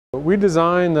We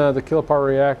designed the Kilopower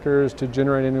reactors to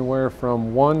generate anywhere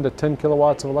from 1 to 10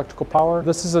 kilowatts of electrical power.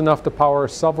 This is enough to power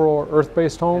several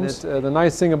Earth-based homes. The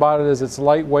nice thing about it is it's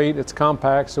lightweight, it's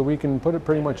compact, so we can put it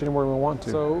pretty much anywhere we want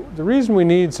to. So the reason we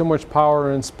need so much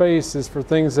power in space is for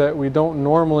things that we don't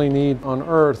normally need on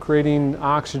Earth, creating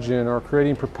oxygen or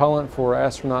creating propellant for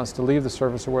astronauts to leave the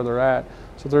surface of where they're at.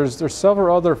 So there's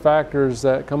several other factors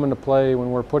that come into play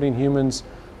when we're putting humans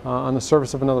on the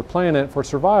surface of another planet for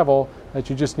survival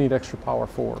that you just need extra power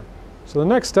for. So the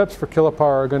next steps for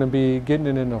Kilopower are going to be getting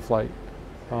it into flight.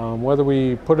 Whether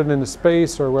we put it into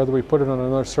space or whether we put it on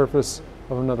another surface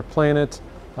of another planet,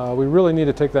 we really need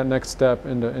to take that next step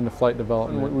into flight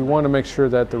development. We want to make sure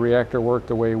that the reactor worked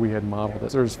the way we had modeled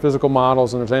it. There's physical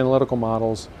models and there's analytical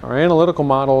models. Our analytical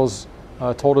models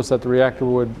told us that the reactor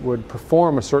would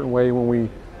perform a certain way when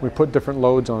we put different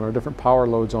loads on it, or different power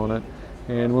loads on it.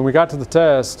 And when we got to the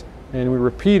test and we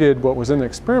repeated what was in the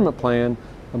experiment plan,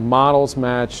 the models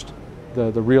matched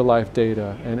the real life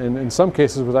data, and in some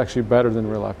cases was actually better than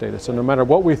real life data. So no matter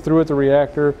what we threw at the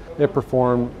reactor, it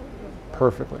performed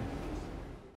perfectly.